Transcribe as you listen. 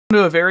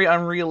To a very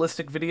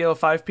unrealistic video of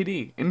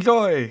FivePD.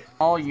 Enjoy!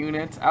 All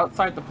units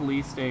outside the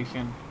police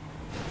station.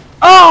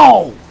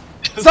 Oh!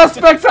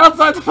 Suspects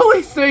outside the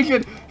police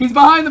station! He's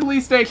behind the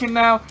police station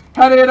now,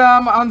 headed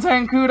on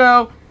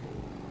Zancudo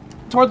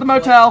toward the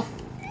motel.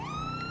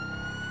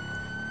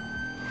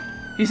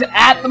 He's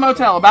at the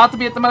motel, about to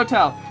be at the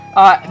motel.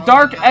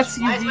 Dark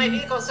SUV. Why is my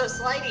vehicle so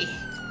slidey?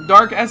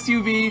 Dark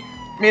SUV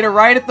made a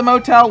right at the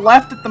motel,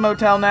 left at the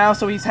motel now,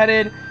 so he's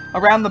headed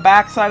around the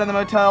back side of the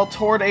motel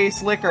toward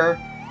Ace Liquor.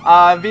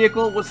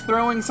 Vehicle was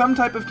throwing some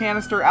type of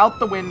canister out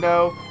the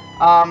window.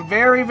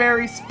 Very,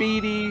 very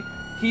speedy.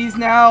 He's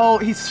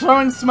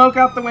throwing smoke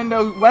out the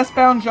window,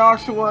 westbound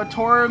Joshua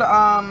toward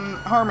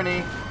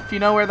Harmony, if you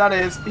know where that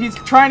is. He's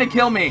trying to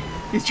kill me.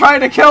 He's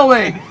trying to kill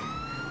me.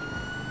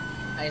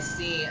 I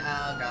see.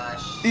 Oh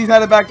gosh. He's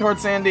headed back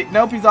towards Sandy.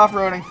 Nope, he's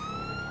off-roading.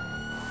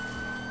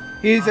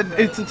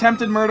 It's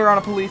attempted murder on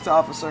a police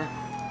officer.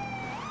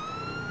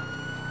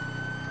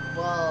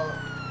 Well,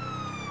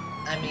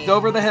 I mean, he's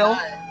over the hill.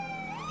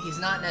 He's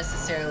not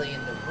necessarily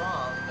in the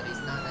wrong, but he's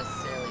not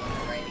necessarily in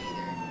the right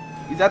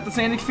either. He's at the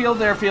Sandy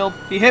Field airfield.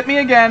 He hit me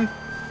again.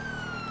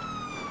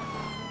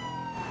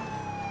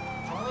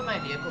 If only my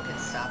vehicle could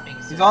stop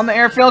being so He's on the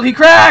airfield. He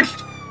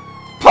crashed!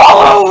 Pull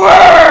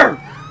over!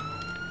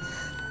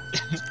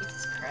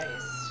 Jesus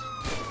Christ.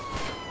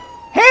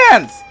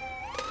 Hands!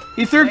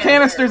 He threw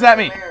canisters at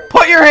me. Where?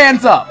 Put your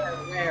hands up!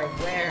 Where?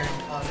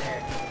 Oh,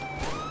 there.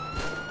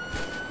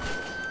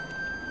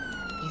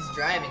 He's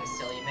driving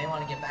still. You may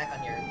want to get back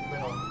on your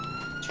little...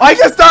 I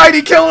just died!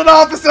 He killed an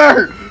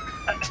officer!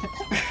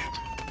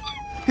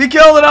 He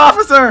killed an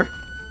officer!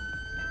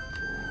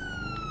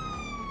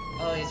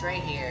 Oh, he's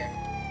right here.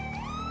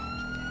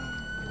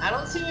 I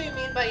don't see what you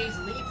mean by he's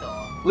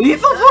lethal.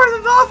 Lethal force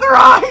is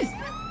authorized!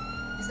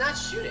 He's not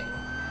shooting.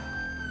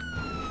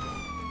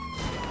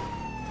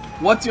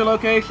 What's your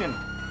location?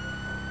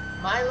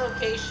 My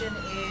location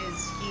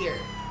is here.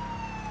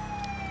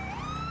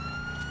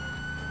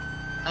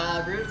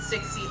 Route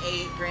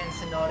 68, Grand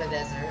Sonora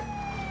Desert,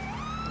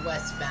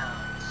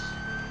 westbound,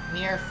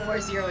 near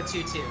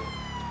 4022,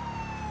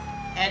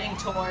 heading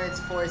towards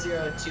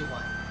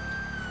 4021.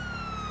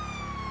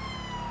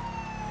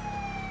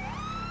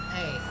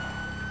 Hey,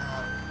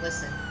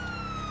 listen.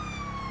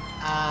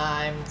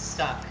 I'm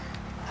stuck.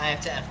 I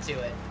have to F2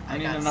 it. I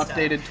need an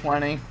updated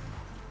 20.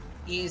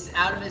 He's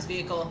out of his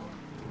vehicle.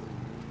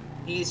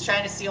 He's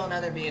trying to steal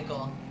another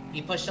vehicle.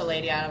 He pushed a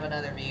lady out of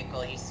another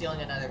vehicle. He's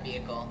stealing another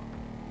vehicle.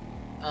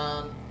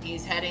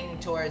 He's heading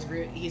towards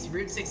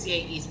Route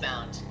 68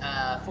 eastbound,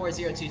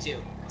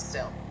 4022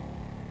 still.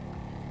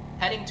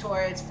 Heading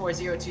towards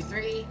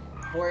 4023,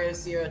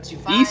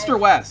 4025. East or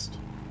west?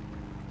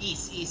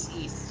 East.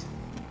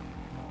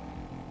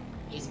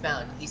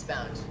 Eastbound.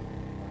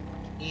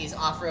 He's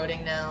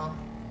off-roading now.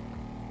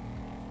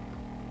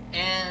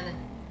 And,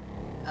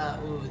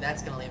 ooh,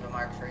 that's gonna leave a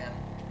mark for him.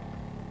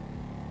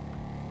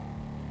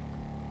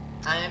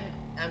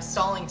 I'm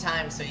stalling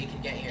time so you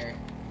can get here.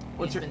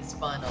 He's been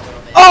spun a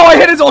little bit. Oh, I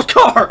hit his old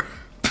car!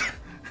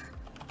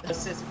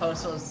 His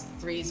postal's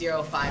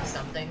 305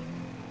 something.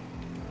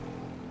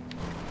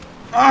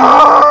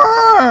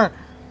 Ah!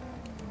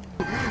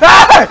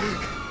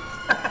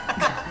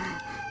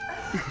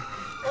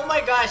 Oh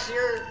my gosh,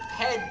 your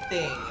head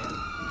thing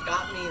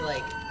got me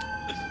like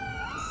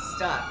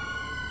stuck.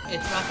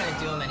 It's not gonna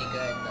do him any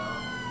good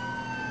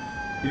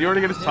though. Did you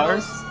already get his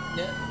tires?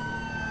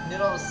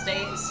 Noodle,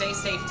 stay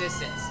safe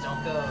distance.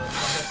 Don't go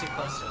too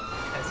close to him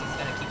because he's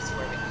gonna keep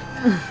swerving like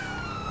that.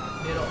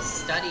 Noodle,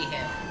 study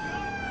him.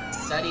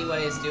 Study what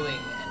he's doing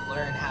and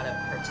learn how to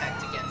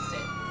protect against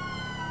it.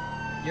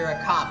 You're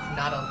a cop,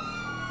 not a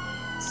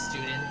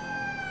student.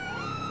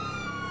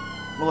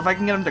 Well, if I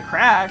can get him to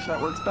crash, that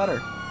works better.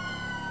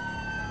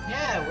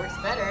 Yeah, it works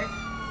better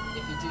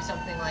if you do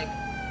something like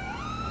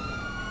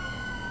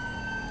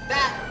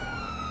that.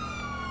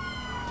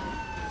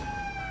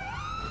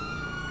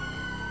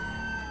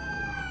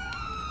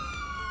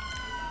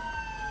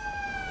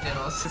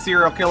 It's a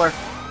serial killer.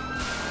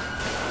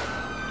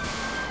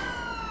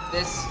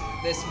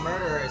 This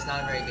murderer is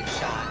not a very good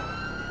shot.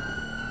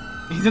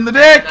 He's in the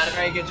ditch! Not a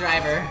very good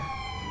driver.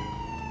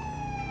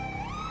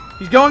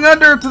 He's going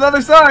under to the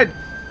other side!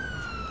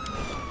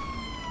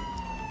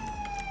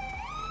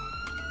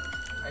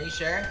 Are you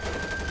sure?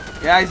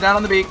 Yeah, he's down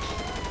on the beach.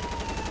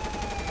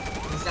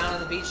 He's down on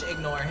the beach.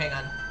 Ignore. Hang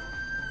on.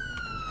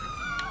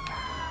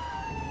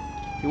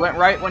 He went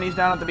right when he's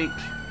down at the beach.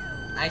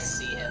 I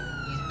see him.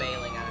 He's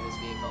bailing out of his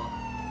vehicle.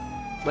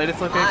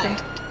 Latest location?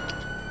 Hi.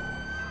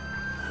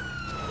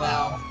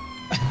 Well.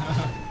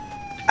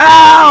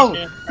 Ow!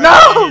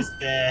 No! He's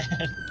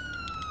dead.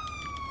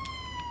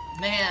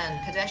 Man,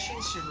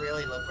 pedestrians should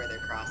really look where they're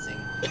crossing.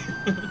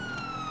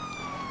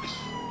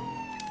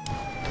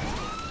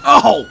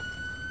 Oh!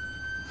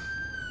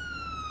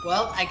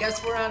 Well, I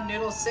guess we're on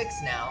Noodle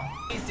 6 now.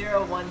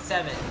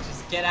 017.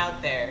 Just get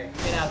out there.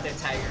 Get out there,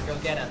 Tiger. Go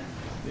get him.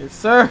 Yes,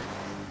 sir.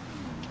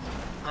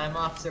 I'm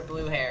Officer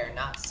Blue Hair,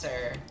 not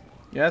Sir.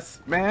 Yes,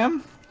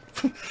 ma'am.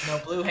 No,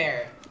 blue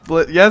hair.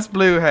 Yes,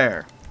 blue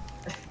hair.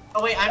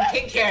 Oh wait, I'm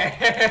pink hair.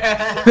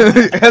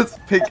 Yes,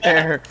 pink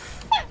hair.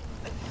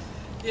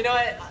 You know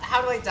what?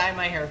 How do I dye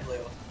my hair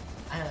blue?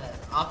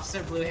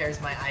 Officer Blue Hair is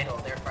my idol,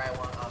 therefore I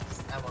want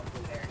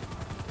blue hair.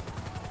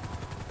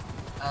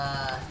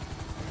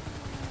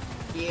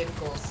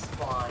 Vehicle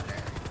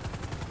spawner.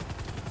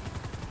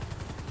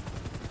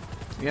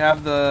 You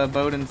have the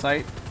boat in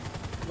sight.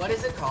 What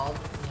is it called?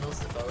 Neil's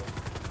the boat.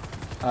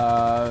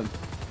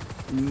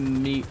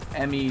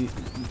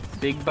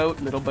 Big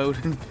boat, little boat,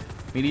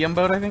 medium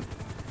boat, I think.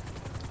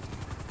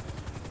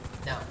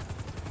 No.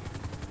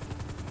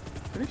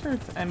 Pretty sure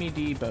it's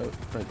MED boat,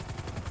 but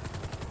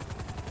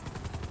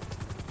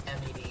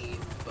MED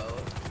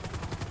boat.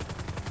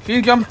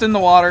 she jumped in the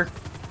water.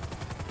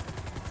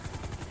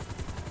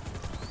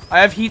 I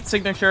have heat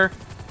signature.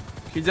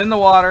 She's in the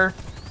water.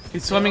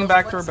 She's swimming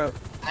back to her boat.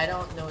 I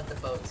don't know what the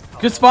boat's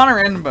called. Just spawn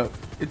her in the boat.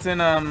 It's in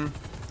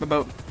the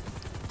boat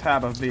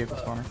tab of vehicle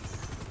spawner.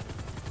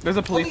 There's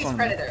a police one.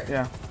 Predator.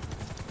 Yeah.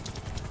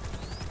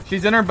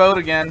 She's in her boat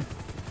again.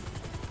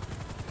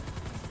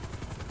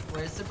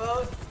 Where's the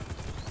boat?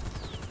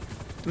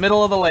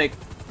 Middle of the lake.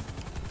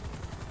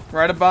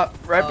 Right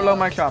below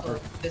my chopper.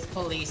 This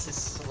police is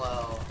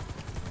slow.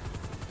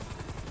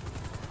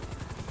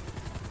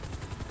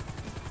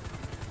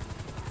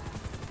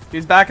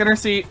 She's back in her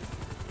seat.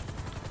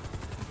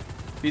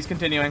 He's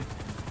continuing.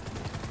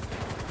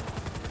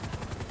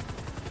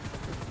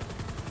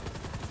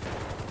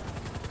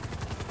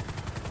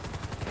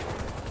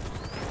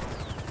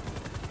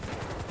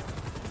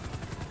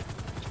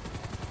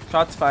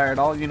 Shots fired.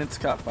 All units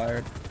got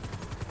fired.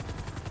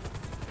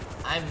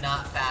 I'm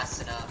not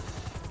fast enough.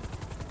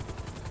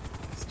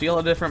 Steal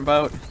a different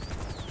boat.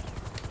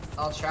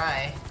 I'll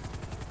try.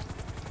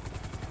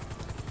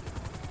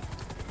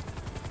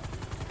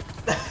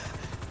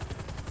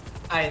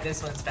 Alright,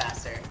 this one's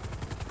faster.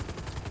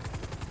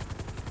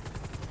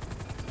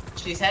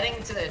 She's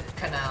heading to the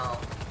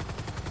canal.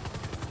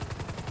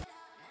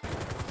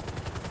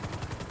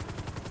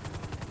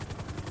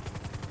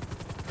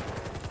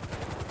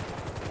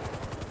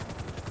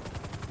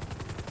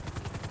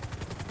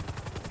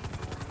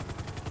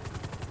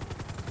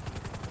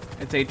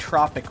 It's a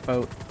tropic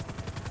boat.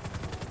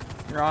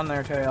 You're on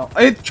their tail.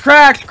 It's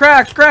crashed!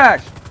 Crashed!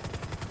 Crashed!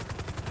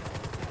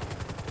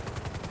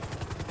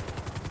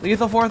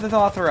 Lethal fourth is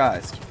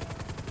authorized.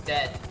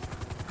 Dead.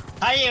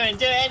 I didn't even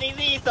do any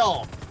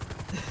lethal.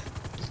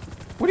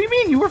 What do you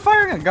mean? You were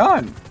firing a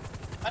gun.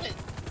 I didn't.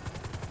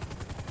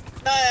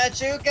 Not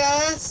at you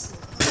guys.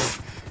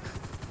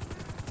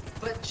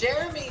 But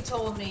Jeremy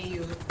told me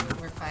you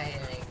were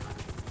fighting.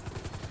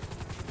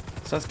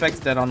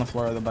 Suspect's dead on the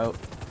floor of the boat.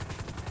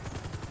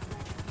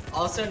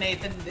 Also,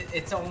 Nathan,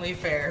 it's only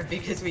fair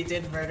because we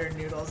did murder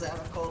Noodles out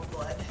of cold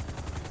blood.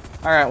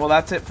 Alright, well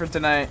that's it for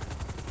tonight.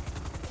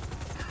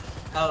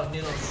 Oh,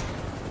 Noodles.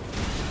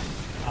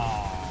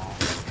 Aww.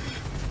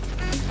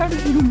 How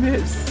did you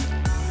miss?